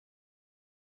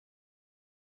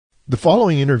The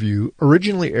following interview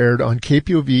originally aired on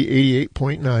KPOV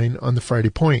 88.9 on the Friday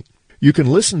Point. You can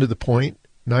listen to The Point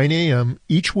 9 a.m.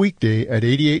 each weekday at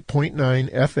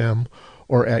 88.9 FM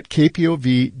or at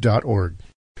kpov.org.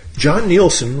 John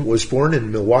Nielsen was born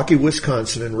in Milwaukee,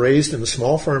 Wisconsin, and raised in a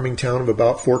small farming town of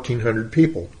about 1,400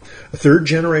 people. A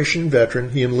third-generation veteran,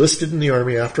 he enlisted in the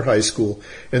Army after high school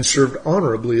and served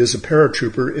honorably as a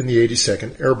paratrooper in the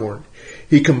 82nd Airborne.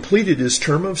 He completed his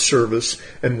term of service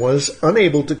and was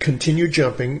unable to continue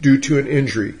jumping due to an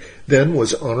injury, then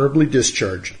was honorably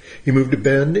discharged. He moved to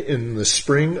Bend in the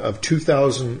spring of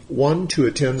 2001 to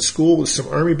attend school with some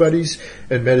Army buddies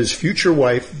and met his future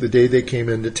wife the day they came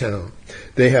into town.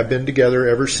 They have been together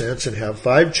ever since and have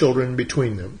 5 children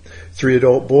between them, 3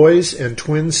 adult boys and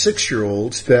twin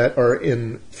 6-year-olds that are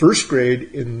in first grade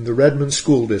in the Redmond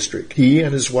school district. He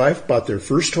and his wife bought their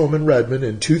first home in Redmond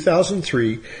in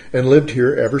 2003 and lived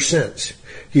here ever since.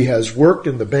 He has worked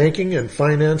in the banking and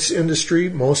finance industry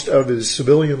most of his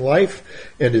civilian life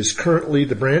and is currently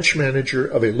the branch manager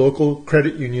of a local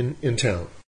credit union in town.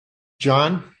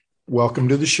 John, welcome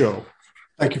to the show.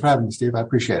 Thank you for having me, Steve. I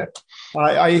appreciate it.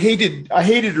 I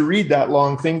hated to read that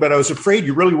long thing, but I was afraid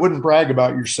you really wouldn't brag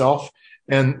about yourself.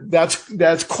 And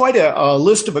that's quite a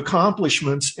list of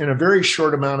accomplishments in a very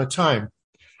short amount of time.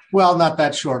 Well, not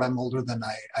that short. I'm older than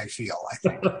I feel, I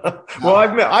think. Well,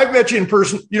 I've met you in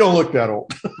person. You don't look that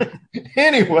old.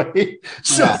 Anyway,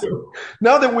 so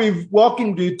now that we've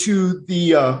welcomed you to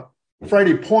the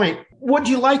Friday Point, what do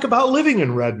you like about living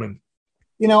in Redmond?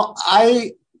 You know,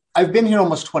 I've been here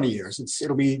almost 20 years.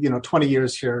 It'll be 20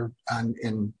 years here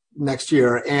in next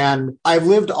year, and I've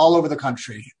lived all over the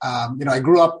country. I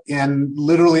grew up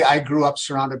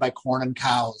surrounded by corn and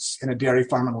cows in a dairy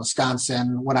farm in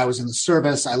Wisconsin. When I was in the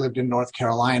service, I lived in North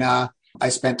Carolina. I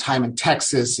spent time in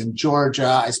Texas, in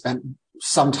Georgia. I spent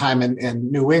some time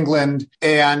in New England.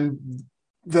 And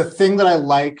the thing that I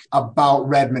like about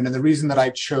Redmond, and the reason that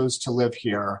I chose to live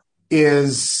here,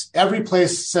 is every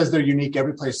place says they're unique.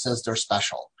 Every place says they're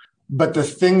special. But the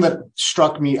thing that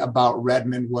struck me about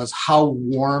Redmond was how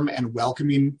warm and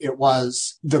welcoming it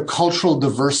was. The cultural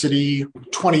diversity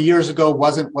 20 years ago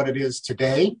wasn't what it is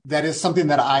today. That is something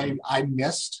that I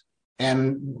missed.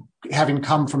 And having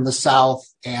come from the South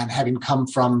and having come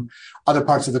from other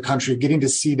parts of the country, getting to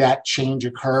see that change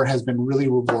occur has been really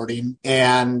rewarding.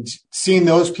 And seeing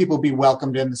those people be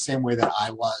welcomed in the same way that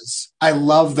I was. I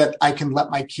love that I can let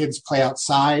my kids play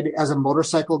outside. As a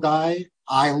motorcycle guy,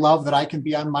 I love that I can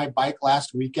be on my bike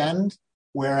last weekend,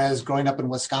 whereas growing up in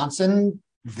Wisconsin,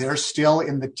 they're still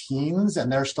in the teens and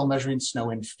they're still measuring snow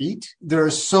in feet.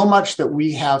 There's so much that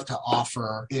we have to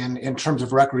offer in terms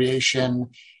of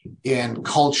recreation, in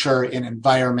culture, in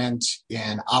environment,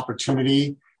 in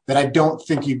opportunity, that I don't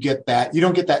think you get that. You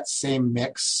don't get that same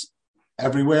mix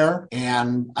everywhere.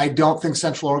 And I don't think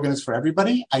Central Oregon is for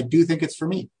everybody. I do think it's for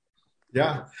me.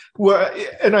 Yeah. Well,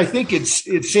 and I think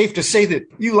it's safe to say that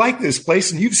you like this place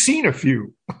and you've seen a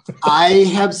few. I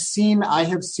have seen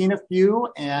a few.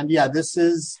 And yeah, this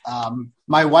is,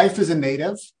 my wife is a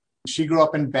native. She grew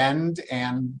up in Bend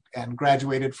and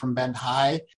graduated from Bend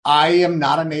High. I am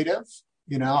not a native.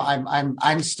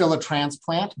 I'm still a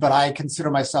transplant, but I consider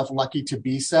myself lucky to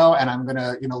be so. And I'm going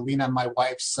to, lean on my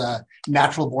wife's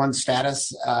natural born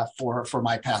status for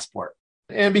my passport.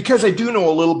 And because I do know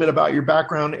a little bit about your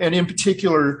background and in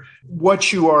particular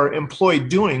what you are employed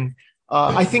doing,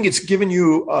 I think it's given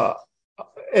you,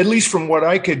 at least from what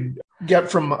I could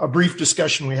get from a brief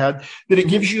discussion we had, that it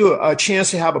gives you a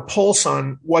chance to have a pulse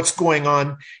on what's going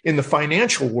on in the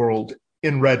financial world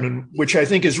in Redmond, which I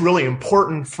think is really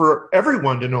important for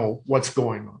everyone to know what's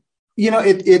going on.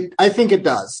 I think it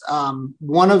does.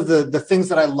 One of the things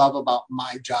that I love about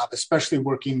my job, especially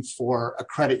working for a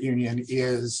credit union,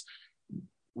 is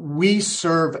we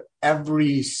serve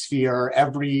every sphere,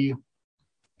 every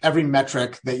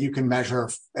metric that you can measure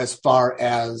as far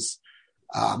as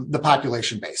the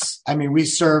population base. I mean, we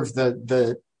serve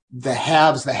the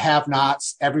haves, the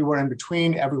have-nots, everywhere in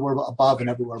between, everywhere above and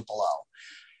everywhere below.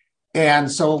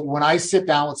 And so when I sit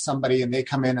down with somebody and they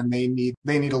come in and they need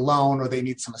a loan or they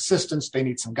need some assistance, they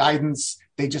need some guidance,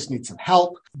 they just need some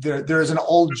help. There's an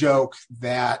old joke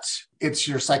that it's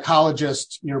your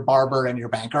psychologist, your barber, and your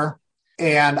banker.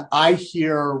 And I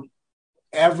hear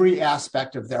every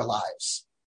aspect of their lives.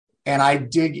 And I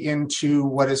dig into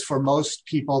what is for most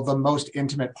people the most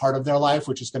intimate part of their life,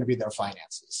 which is going to be their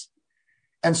finances.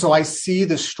 And so I see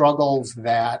the struggles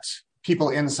that people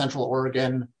in Central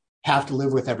Oregon have to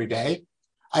live with every day.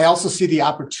 I also see the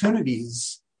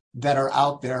opportunities that are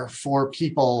out there for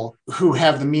people who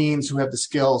have the means, who have the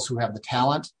skills, who have the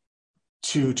talent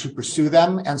to pursue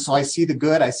them. And so I see the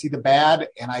good, I see the bad,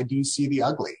 and I do see the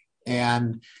ugly.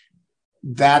 And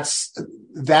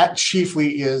that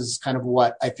chiefly is kind of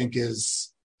what I think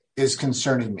is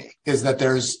concerning me, is that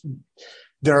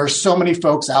there are so many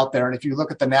folks out there. And if you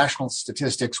look at the national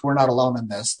statistics, we're not alone in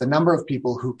this. The number of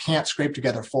people who can't scrape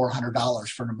together $400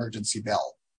 for an emergency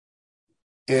bill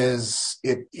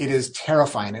it is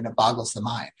terrifying, and it boggles the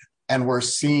mind. And we're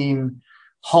seeing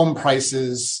home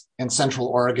prices in Central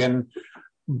Oregon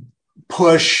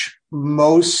push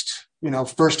most,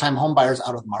 first-time home buyers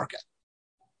out of the market.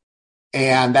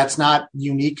 And that's not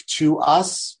unique to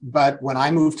us. But when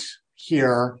I moved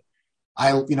here,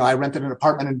 I rented an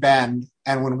apartment in Bend.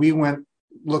 And when we went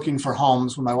looking for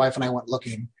homes, when my wife and I went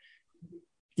looking,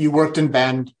 you worked in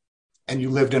Bend and you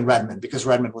lived in Redmond, because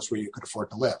Redmond was where you could afford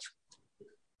to live.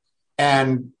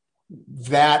 And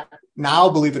that now,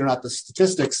 believe it or not, the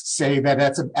statistics say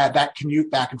that that commute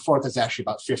back and forth is actually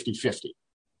about 50-50,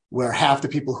 where half the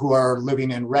people who are living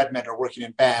in Redmond are working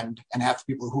in Bend, and half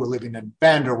the people who are living in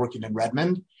Bend are working in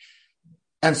Redmond.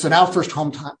 And so now first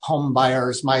home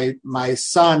buyers, my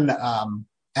son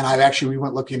and we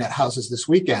went looking at houses this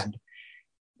weekend,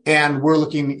 and we're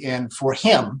looking for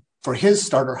his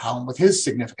starter home with his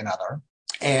significant other.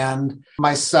 And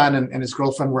my son and his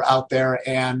girlfriend were out there,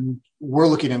 and we're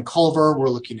looking in Culver, we're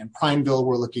looking in Prineville,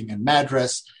 we're looking in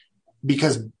Madras,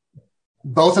 because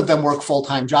both of them work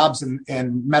full-time jobs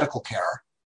in medical care,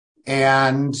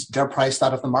 and they're priced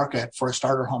out of the market for a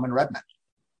starter home in Redmond.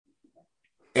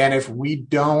 And if we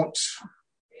don't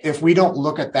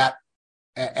look at that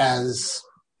as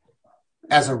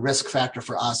a risk factor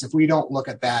for us, if we don't look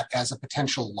at that as a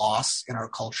potential loss in our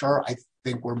culture, I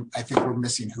think we're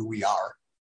missing who we are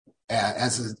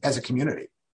as a community.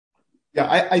 Yeah,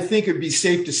 I think it'd be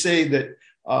safe to say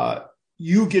that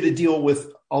you get to deal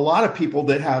with a lot of people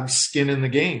that have skin in the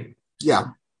game. Yeah.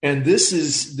 And this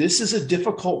is a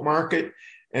difficult market.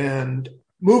 And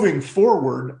moving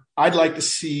forward, I'd like to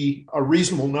see a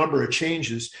reasonable number of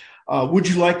changes. Would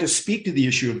you like to speak to the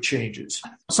issue of changes?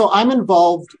 So I'm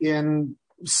involved in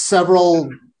several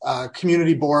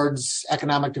community boards,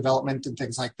 economic development and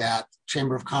things like that,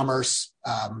 Chamber of Commerce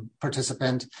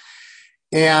participant.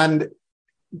 And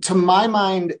to my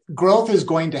mind, growth is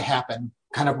going to happen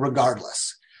kind of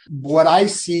regardless. What I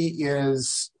see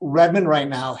is Redmond right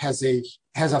now has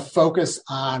a focus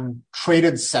on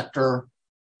traded sector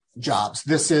jobs.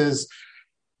 This is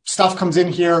stuff comes in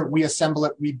here, we assemble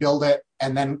it, we build it,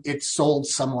 and then it's sold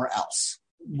somewhere else,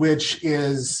 which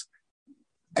it's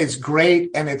great.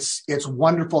 And it's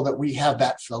wonderful that we have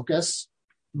that focus,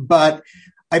 but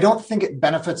I don't think it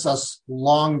benefits us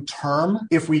long term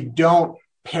if we don't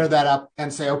pair that up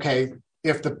and say, okay,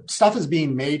 if the stuff is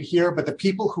being made here, but the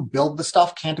people who build the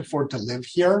stuff can't afford to live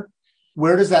here,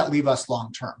 where does that leave us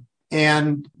long term?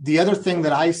 And the other thing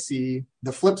that I see,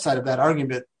 the flip side of that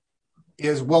argument,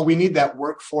 is, well, we need that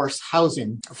workforce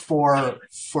housing for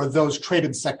those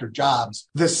traded sector jobs.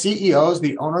 The CEOs,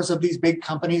 the owners of these big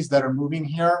companies that are moving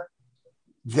here,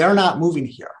 they're not moving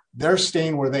here. They're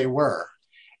staying where they were.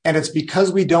 And it's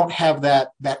because we don't have that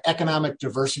economic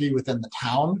diversity within the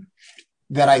town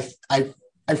that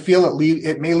I feel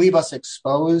it may leave us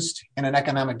exposed in an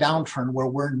economic downturn where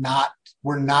we're not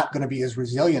going to be as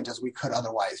resilient as we could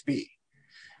otherwise be.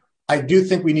 I do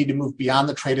think we need to move beyond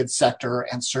the traded sector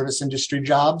and service industry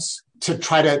jobs to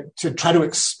try to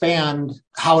expand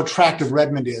how attractive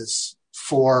Redmond is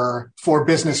for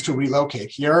business to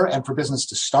relocate here and for business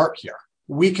to start here.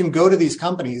 We can go to these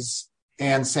companies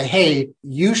and say, hey,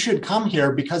 you should come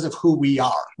here because of who we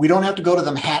are. We don't have to go to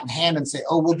them hat in hand and say,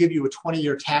 oh, we'll give you a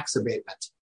 20-year tax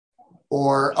abatement.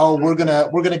 Or, oh, we're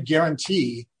gonna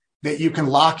guarantee that you can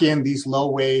lock in these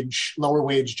lower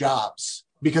wage jobs.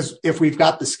 Because if we've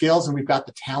got the skills and we've got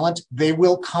the talent, they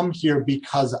will come here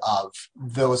because of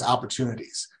those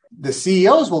opportunities. The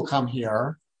CEOs will come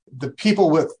here. The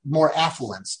people with more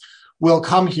affluence will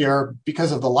come here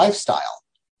because of the lifestyle.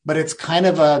 But it's kind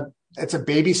of it's a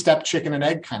baby step chicken and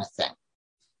egg kind of thing.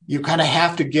 You kind of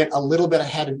have to get a little bit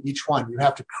ahead in each one. You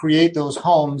have to create those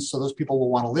homes so those people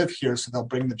will want to live here, so they'll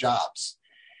bring the jobs.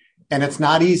 And it's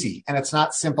not easy and it's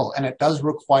not simple. And it does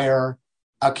require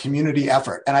a community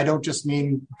effort. And I don't just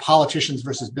mean politicians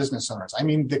versus business owners. I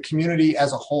mean, the community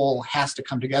as a whole has to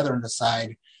come together and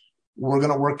decide we're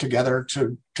going to work together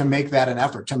to make that an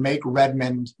effort, to make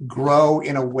Redmond grow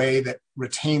in a way that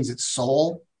retains its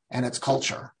soul and its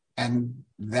culture. And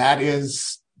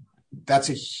that's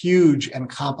a huge and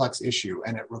complex issue.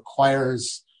 And it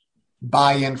requires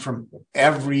buy-in from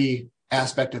every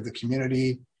aspect of the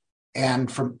community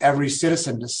and from every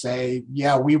citizen to say,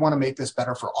 yeah, we want to make this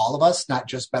better for all of us, not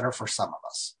just better for some of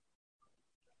us.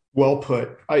 Well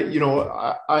put.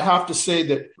 I have to say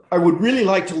that I would really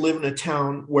like to live in a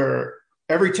town where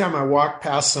every time I walked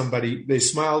past somebody, they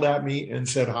smiled at me and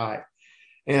said hi.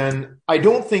 And I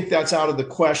don't think that's out of the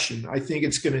question. I think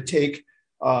it's going to take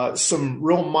some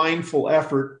real mindful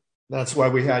effort. That's why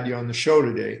we had you on the show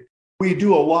today. We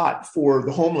do a lot for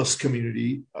the homeless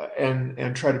community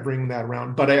and try to bring that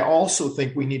around. But I also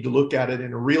think we need to look at it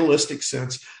in a realistic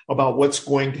sense about what's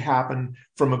going to happen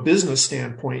from a business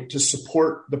standpoint to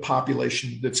support the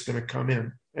population that's going to come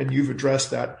in. And you've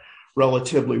addressed that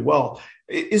relatively well.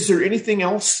 Is there anything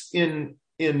else in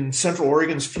Central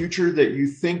Oregon's future that you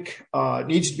think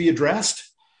needs to be addressed?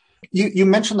 You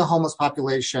mentioned the homeless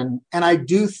population, and I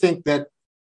do think that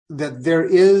there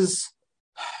is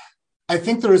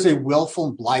a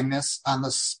willful blindness on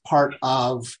this part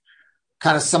of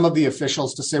kind of some of the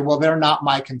officials to say, well, they're not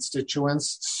my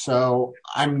constituents, so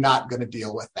I'm not going to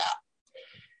deal with that.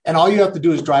 And all you have to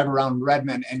do is drive around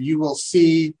Redmond and you will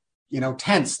see,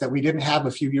 tents that we didn't have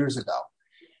a few years ago.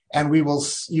 And you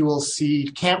will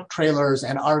see camp trailers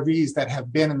and RVs that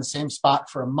have been in the same spot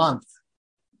for a month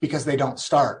because they don't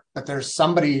start. But there's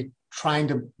somebody trying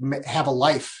to have a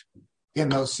life in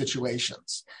those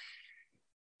situations.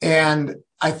 And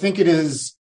I think it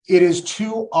is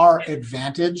to our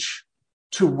advantage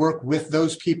to work with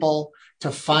those people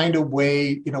to find a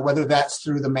way, whether that's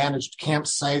through the managed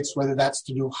campsites, whether that's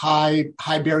to do high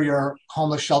barrier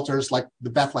homeless shelters like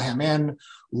the Bethlehem Inn,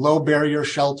 low barrier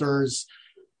shelters,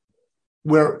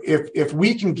 where if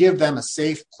we can give them a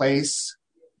safe place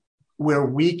where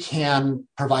we can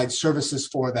provide services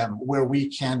for them, where we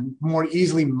can more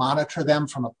easily monitor them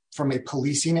from a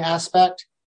policing aspect,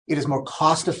 it is more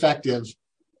cost effective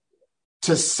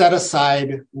to set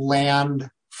aside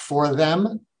land for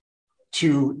them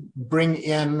to bring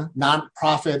in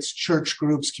nonprofits, church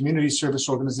groups, community service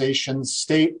organizations,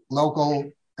 state, local,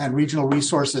 and regional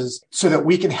resources so that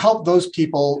we can help those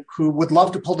people who would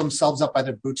love to pull themselves up by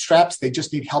their bootstraps. They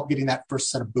just need help getting that first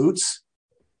set of boots.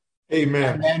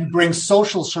 Amen. And then bring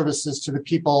social services to the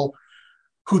people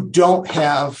who don't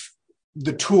have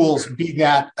the tools, be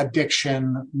that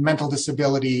addiction, mental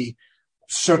disability,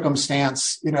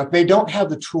 circumstance. If they don't have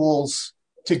the tools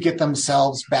to get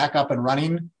themselves back up and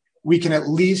running, we can at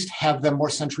least have them more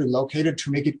centrally located to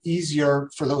make it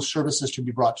easier for those services to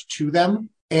be brought to them.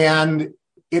 And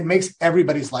it makes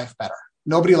everybody's life better.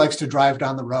 Nobody likes to drive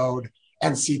down the road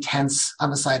and see tents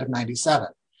on the side of 97.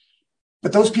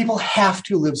 But those people have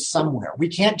to live somewhere. We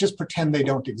can't just pretend they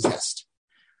don't exist.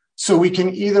 So we can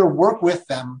either work with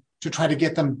them to try to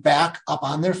get them back up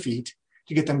on their feet,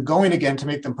 to get them going again, to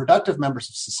make them productive members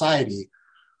of society,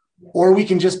 or we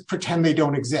can just pretend they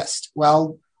don't exist.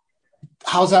 Well,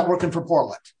 how's that working for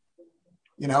Portland?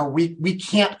 We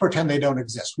can't pretend they don't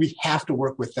exist. We have to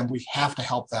work with them. We have to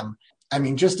help them. I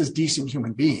mean, just as decent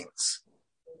human beings,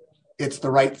 it's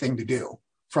the right thing to do.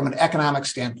 From an economic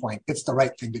standpoint, it's the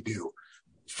right thing to do.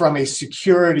 From a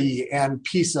security and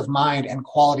peace of mind and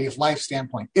quality of life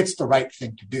standpoint, it's the right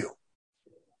thing to do.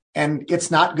 And it's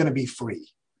not going to be free,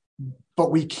 but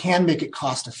we can make it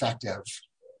cost effective.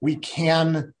 We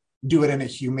can do it in a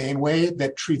humane way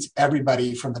that treats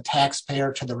everybody from the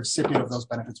taxpayer to the recipient of those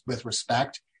benefits with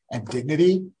respect and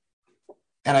dignity.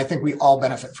 And I think we all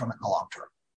benefit from it in the long term.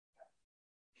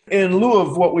 In lieu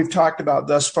of what we've talked about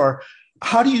thus far,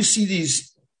 how do you see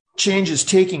these changes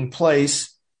taking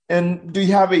place? And do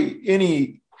you have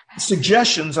any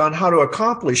suggestions on how to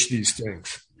accomplish these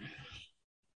things?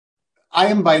 I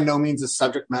am by no means a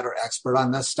subject matter expert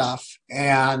on this stuff.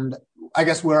 And I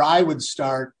guess where I would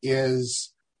start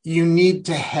is you need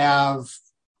to have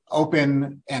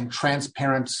open and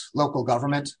transparent local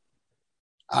government.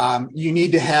 You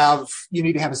need to have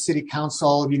a city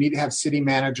council. You need to have city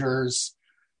managers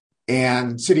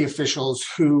and city officials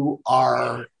who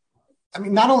are,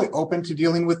 not only open to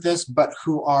dealing with this, but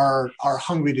who are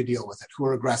hungry to deal with it, who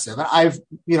are aggressive. And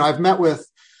I've met with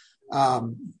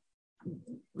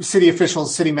city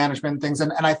officials, city management things.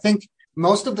 And I think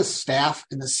most of the staff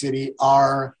in the city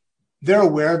they're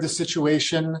aware of the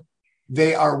situation.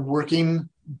 They are working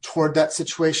toward that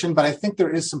situation. But I think there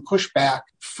is some pushback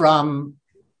from,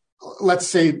 let's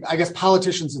say, I guess,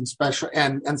 politicians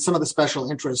and some of the special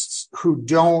interests who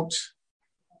don't.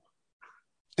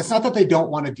 It's not that they don't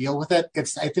want to deal with it.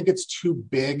 I think it's too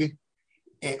big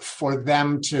for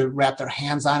them to wrap their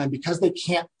hands on. And because they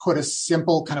can't put a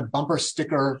simple kind of bumper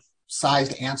sticker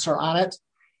sized answer on it,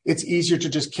 it's easier to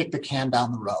just kick the can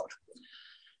down the road.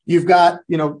 You've got,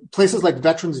 places like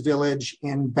Veterans Village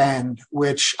in Bend,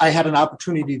 which I had an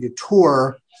opportunity to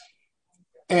tour,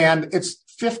 and it's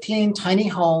 15 tiny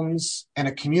homes and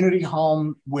a community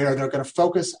home where they're going to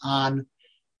focus on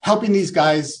helping these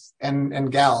guys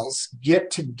and gals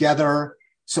get together,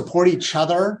 support each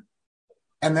other,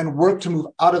 and then work to move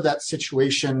out of that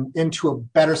situation into a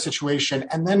better situation,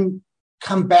 and then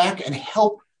come back and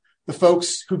help the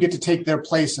folks who get to take their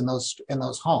place in those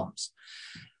homes.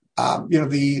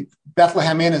 The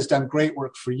Bethlehem Inn has done great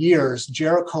work for years.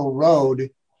 Jericho Road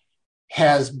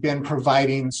has been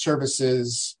providing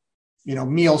services,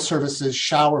 meal services,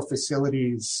 shower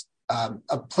facilities,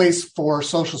 a place for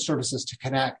social services to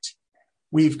connect.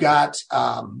 We've got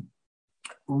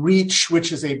REACH,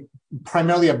 which is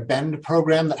primarily a Bend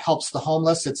program that helps the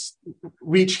homeless.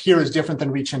 REACH here is different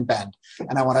than REACH and Bend,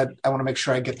 and I want to make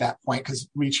sure I get that point, because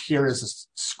REACH here is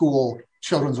a school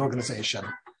children's organization.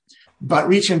 But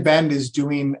Reach and Bend is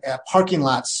doing parking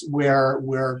lots where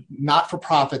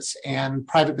not-for-profits and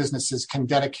private businesses can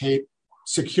dedicate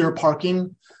secure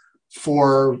parking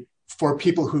for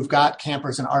people who've got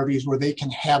campers and RVs, where they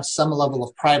can have some level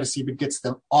of privacy, but gets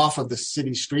them off of the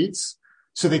city streets,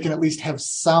 so they can at least have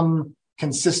some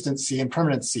consistency and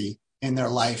permanency in their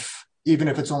life, even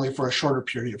if it's only for a shorter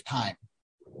period of time.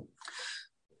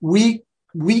 We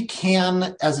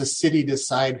can, as a city,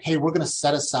 decide, hey, we're going to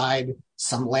set aside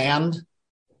some land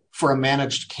for a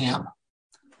managed camp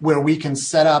where we can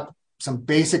set up some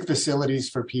basic facilities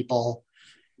for people,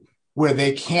 where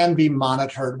they can be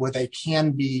monitored, where they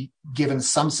can be given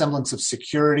some semblance of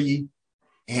security,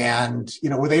 and,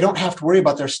 where they don't have to worry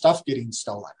about their stuff getting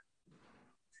stolen.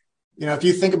 If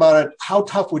you think about it, how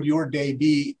tough would your day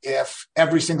be if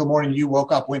every single morning you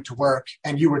woke up, went to work,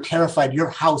 and you were terrified your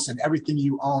house and everything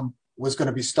you own was going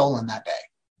to be stolen that day?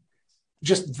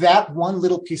 Just that one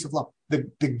little piece of love,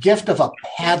 the gift of a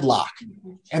padlock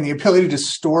and the ability to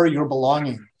store your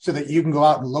belongings so that you can go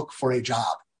out and look for a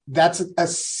job. That's a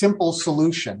simple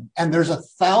solution. And there's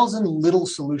 1,000 little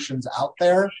solutions out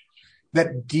there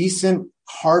that decent,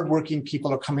 hardworking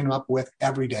people are coming up with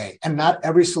every day. And not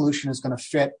every solution is going to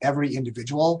fit every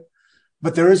individual,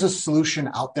 but there is a solution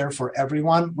out there for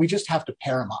everyone. We just have to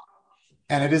pair them up.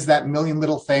 And it is that million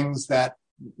little things that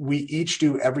we each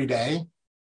do every day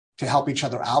to help each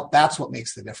other out. That's what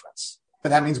makes the difference. But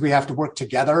that means we have to work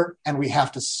together, and we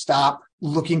have to stop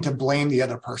looking to blame the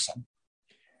other person.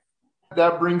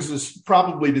 That brings us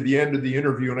probably to the end of the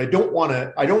interview, and I don't want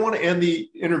to end the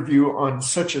interview on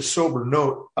such a sober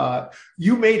note.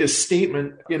 You made a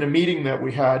statement in a meeting that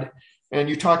we had, and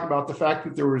you talked about the fact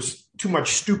that there was too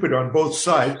much stupid on both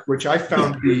sides, which I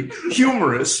found to be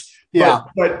humorous. Yeah.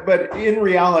 But in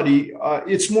reality,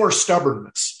 it's more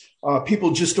stubbornness.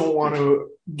 People just don't want to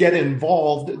get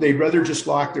involved. They'd rather just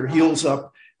lock their heels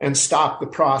up and stop the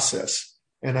process.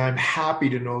 And I'm happy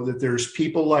to know that there's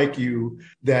people like you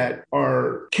that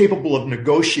are capable of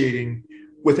negotiating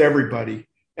with everybody.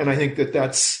 And I think that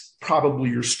that's probably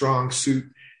your strong suit,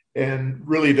 and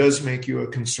really does make you a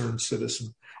concerned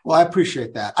citizen. Well, I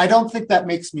appreciate that. I don't think that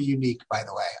makes me unique, by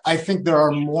the way. I think there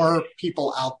are more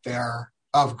people out there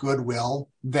of goodwill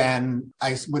than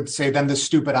the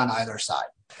stupid on either side.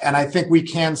 And I think we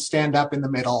can stand up in the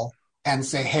middle and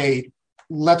say, hey,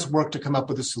 let's work to come up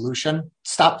with a solution.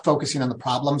 Stop focusing on the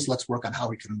problems. Let's work on how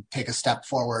we can take a step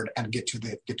forward and get to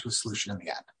a solution in the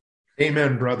end.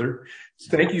 Amen, brother.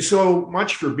 Thank you so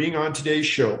much for being on today's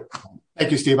show. Thank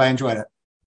you, Steve. I enjoyed it.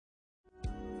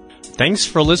 Thanks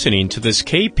for listening to this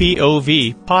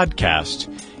KPOV podcast.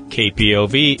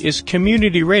 KPOV is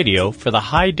community radio for the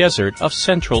high desert of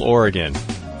Central Oregon.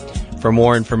 For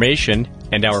more information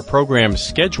and our program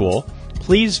schedule,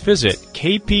 please visit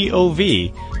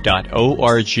kpov.org.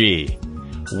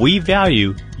 We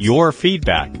value your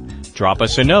feedback. Drop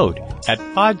us a note at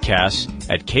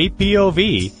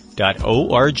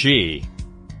podcasts@kpov.org.